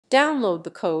Download the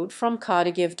code from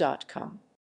codigive.com.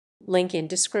 Link in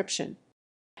description.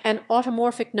 An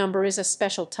automorphic number is a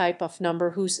special type of number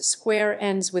whose square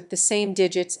ends with the same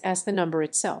digits as the number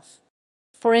itself.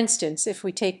 For instance, if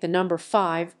we take the number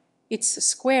 5, its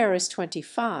square is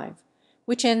 25,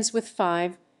 which ends with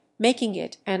 5, making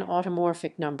it an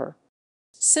automorphic number.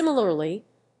 Similarly,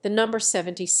 the number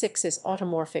 76 is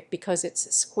automorphic because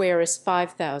its square is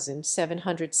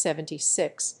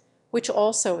 5776, which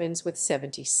also ends with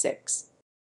 76.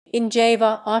 In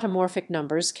Java, automorphic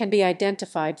numbers can be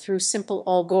identified through simple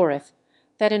algorithm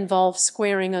that involve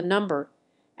squaring a number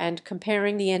and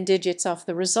comparing the end digits of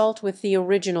the result with the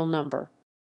original number.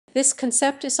 This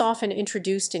concept is often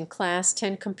introduced in Class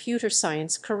 10 computer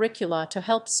science curricula to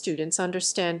help students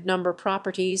understand number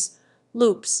properties,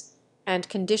 loops, and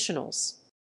conditionals.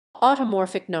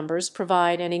 Automorphic numbers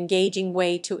provide an engaging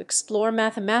way to explore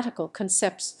mathematical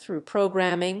concepts through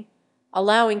programming,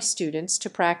 allowing students to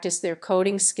practice their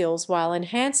coding skills while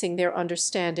enhancing their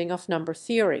understanding of number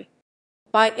theory.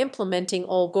 By implementing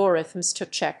algorithms to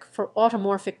check for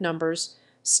automorphic numbers,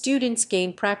 students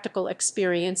gain practical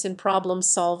experience in problem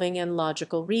solving and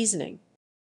logical reasoning.